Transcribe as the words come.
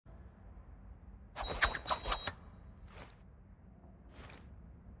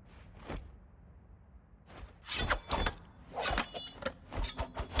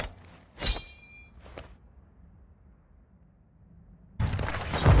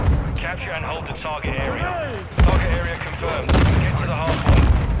Capture and hold the target area. Target area confirmed. Get to the hard point.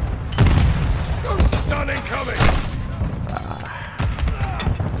 Stun incoming!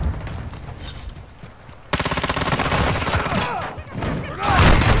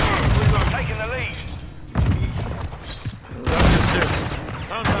 Taking the lead.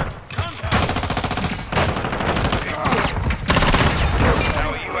 Contact!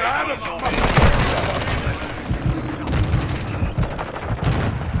 Our UAV is orbiting.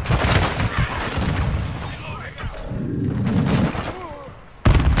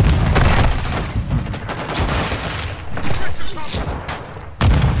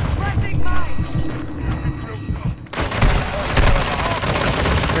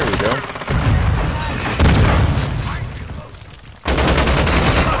 There we go.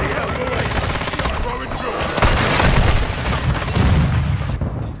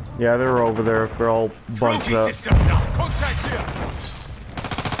 Yeah, they're over there. They're all bunched up. Contact here!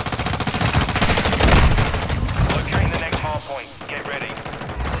 Locating the next hard point. Get ready.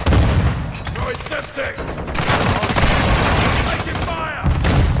 Throwing septics! Taking fire!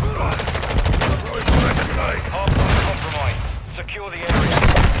 Throwing flash grenade! Hard point compromised. Secure the area.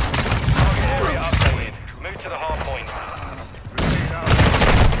 Target area updated. Move to the hard point.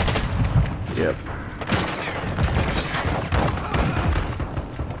 Yep.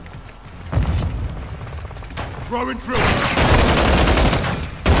 Throwing through!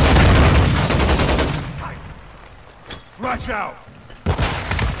 Flash out!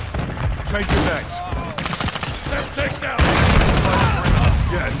 Change your backs. Septics out!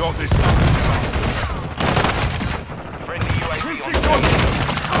 Yeah, not this time. Friendly UAV on Breaching the contact!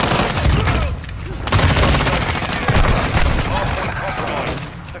 hard point compromised.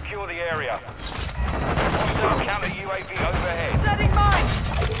 Secure the area. Hostile counter UAV overhead. Setting mine!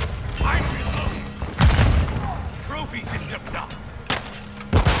 Trophy systems up!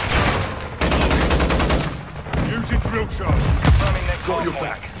 Using drill charge. Confirming next Got hard your point.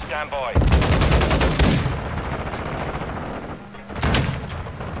 back. Stand by.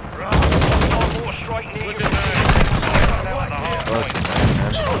 Hostile strike near you. Now at the hard point.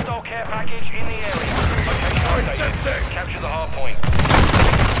 Hostile care package in the area. Location updated. Capture the hard point.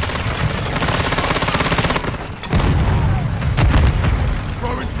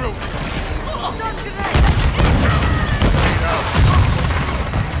 Throwing through. Stun grenade!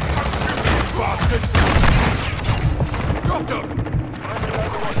 Bastard! Got them!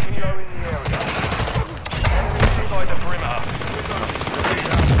 Overwatch Kilo in the area. Enemy inside the perimeter.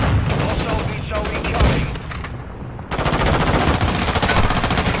 Hostile missile incoming.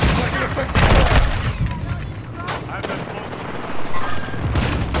 Taking effect!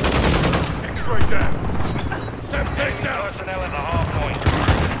 X-ray down! Septics out! Personnel at the hard point.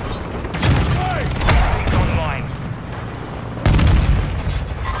 Hey! He's online.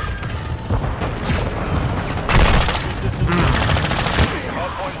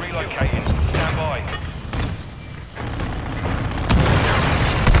 Hard point relocating. Stand by.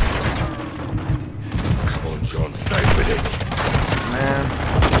 Come on, John, stay with it! Man.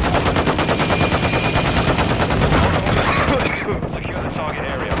 Secure the target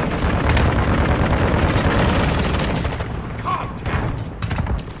area.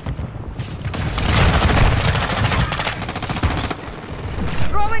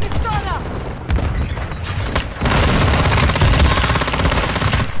 Throwing a stunner!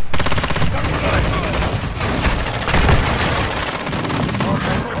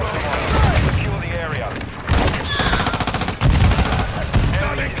 Secure the area.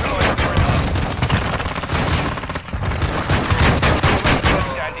 Enemy inside the perimeter.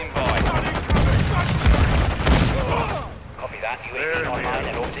 Standing by. Copy that. UAV online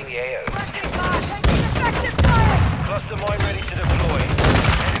and orbiting the AO. Taking effective fire! Cluster mine ready to deploy.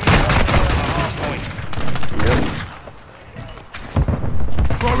 Enemy personnel at the hard point. Yep.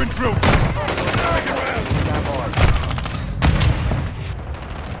 Throwing through!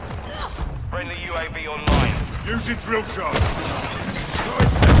 Friendly UAV online. Using drill charge!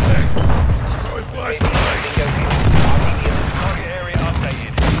 Throwing septics! Throwing flash grenade! Target area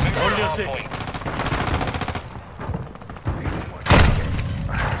updated. Move to the hard point.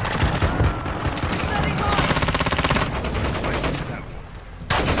 Setting mine!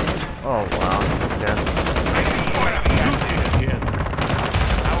 Oh wow. Yeah. Friendly UAV active.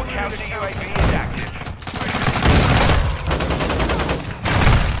 Our counter UAV is active.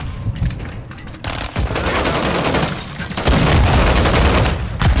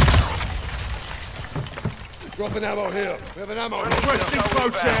 Dropping ammo here. We have an ammo. Requesting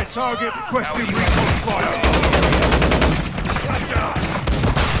close air target. Requesting recon fire. Flash out.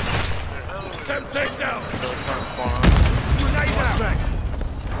 Semtex out. Grenade out.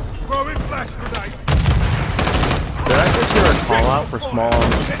 Throwing for small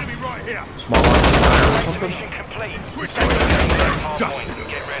arms. Enemy right here. Small arms or something. Mission complete. Switch Take the next Dusted hardpoint.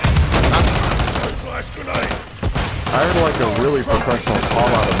 him. Get ready. Flash grenade. I heard like a really professional call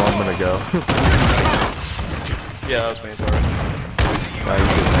out a moment ago. Yeah, that was me, sorry.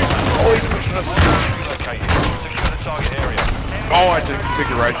 Always pushing us. Relocated. Secure the target area. Oh, I took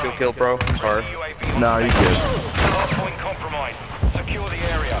your right shield kill, bro. I'm sorry. UAV on No, you station. good. Hardpoint compromised. Secure the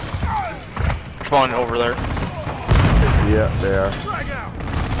area. Spawn over there. Yeah, they are. Drag out.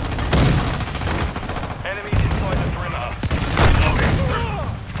 Enemies inside the perimeter.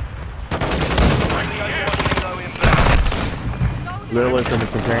 Friendly overwatch kilo inbound. Lilith in the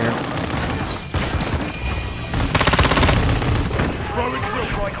container. Throwing through.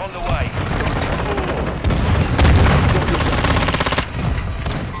 Strike on the way.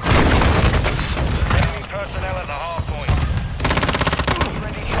 Enemy personnel at the hard point.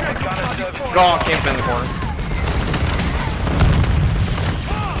 Ready shotgun and service. Oh, I came in the corner.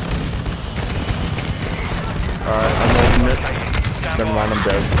 Alright, I'm holding it. Stand Never by. mind, I'm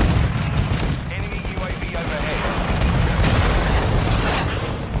dead. Enemy UAV overhead.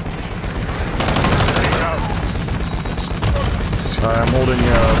 Alright, I'm holding the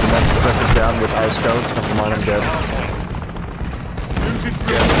next objective down with ice codes. Never mind, I'm dead. Losing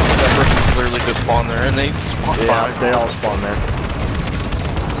Yeah, that person's clearly just spawned there, and they spawned Yeah, five. they all spawn there.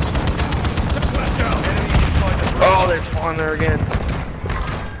 flash out. Enemy inside the perimeter. Oh, they spawned there again.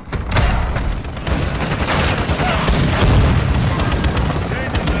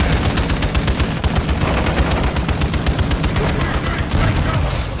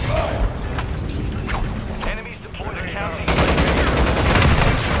 Enemies deployed a counter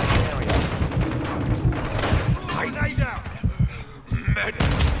Grenade out. Med.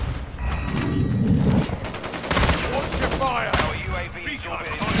 Watch your fire. Our UAV is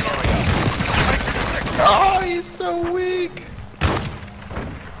orbiting the area. Oh, he's so weak.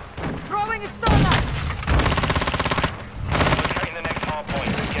 Throwing a stun knife. Locating the next hard point.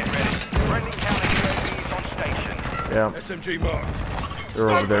 Get ready. Friendly counter UAV is on station. Yeah, SMG marked. they're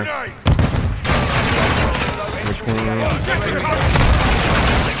over there. Grenade.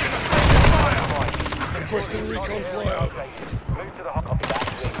 Requesting recon flyover. Move to the hot copy that.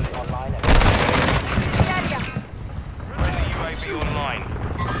 UAV online. Area. Friendly UAV online.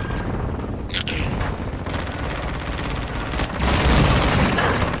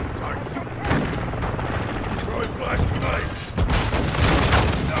 Throwing flash grenade.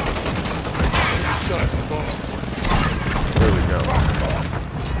 Sniper bomb. There we go.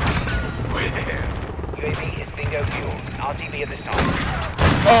 UAV is bingo fuel. RTB at this time.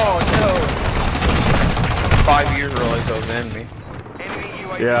 Oh, no. 5 years realized I was an enemy. Enemy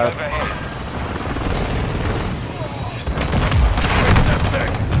UAV Yeah. overhead.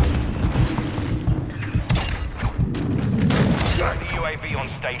 Friendly UAV on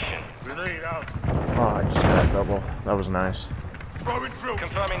station. Grenade out. Oh, I just got a double. That was nice. Throwing through.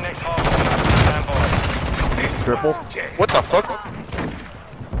 Confirming next hard point. Stand by. Triple. What the fuck?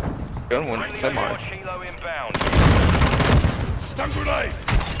 Gun one Friendly semi. overwatch kilo inbound. Stun grenade.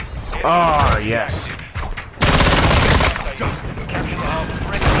 Ah, yes. Just Capture the hard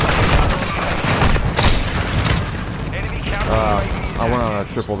point. Enemy counter UAV is I went on a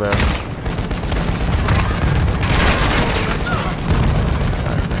triple there.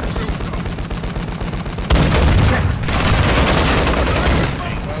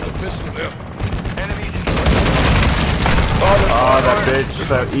 found a pistol here. Enemies Oh, that bitch,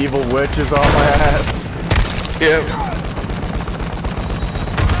 that evil witch is on my ass. Yep.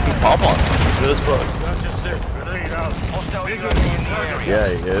 Pop on. Good as fuck. That's just it. Grenade out. hostile UAV in the area. Yeah,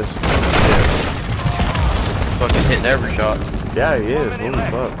 he is. Fucking hitting every shot. Yeah, he is. Holy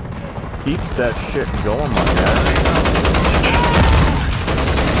fuck. Keep that shit going, my guy.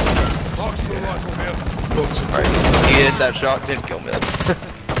 Marksman rifle here. Books. Alright. He hit that shot, didn't kill me. That's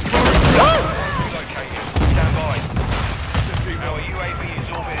Relocated. Stand by. SMG Our marked. UAV is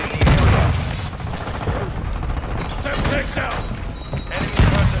orbiting the area. Semtex out. Enemy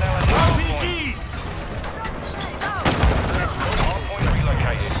personnel at the hard point. Hard point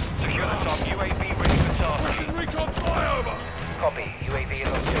relocated. Secure the top. UAV ready for tasking. Recon flyover. Copy. UAV is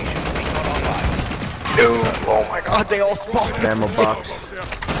on station. Recon online. dude. Oh my god, they all spawned. Ammo box.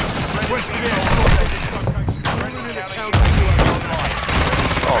 Requesting Friendly counter UAV is online.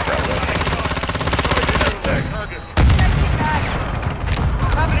 Oh, grab that. Semtex. Taking back.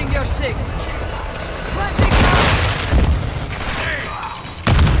 Covering your six. Planting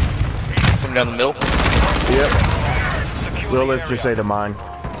Come down the middle. Yep. Secure We'll the let you area. say to mine.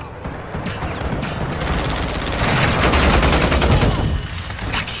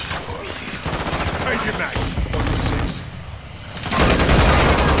 Change your max. On the six.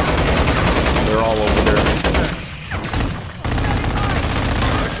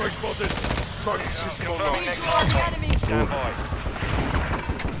 Houston. Target system online. Visual on the enemy. Stand by.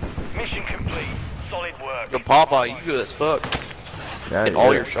 Mission complete. Solid work. Yo, Papa, you good as fuck. Yeah, Hit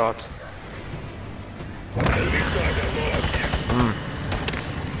all your shots.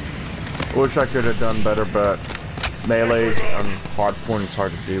 Wish I could have done better, but melees on hard point is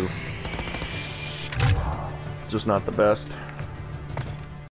hard to do. Just not the best.